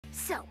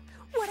So,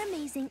 what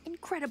amazing,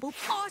 incredible,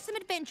 awesome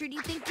adventure do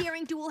you think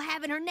Daring Do will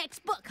have in her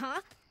next book, huh?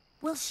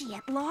 Will she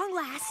at long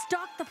last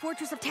stalk the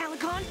fortress of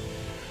Talicon?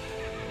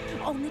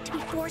 Only to be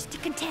forced to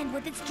contend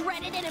with its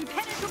dreaded and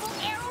impenetrable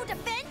arrow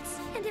defense?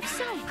 And if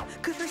so,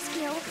 could her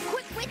skill,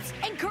 quick wits,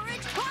 and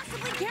courage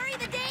possibly carry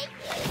the day?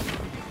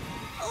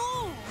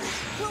 Ooh!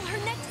 Will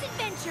her next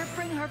adventure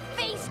bring her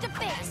face to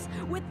face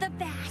with the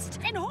vast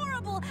and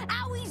horrible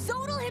Owie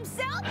Zodal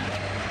himself?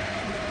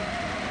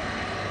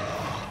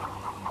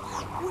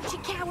 Would she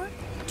cower,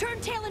 turn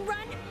tail and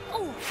run?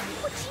 Or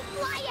would she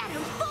fly at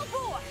him full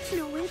bore,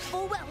 knowing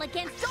full well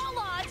against all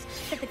odds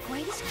that the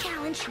greatest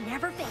challenge she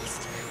never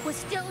faced was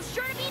still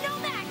sure to be no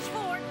match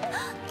for...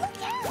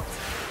 Look out!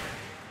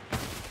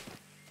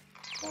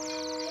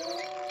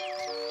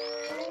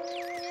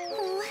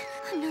 Oh,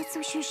 I'm not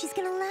so sure she's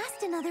gonna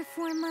last another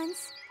 4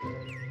 months.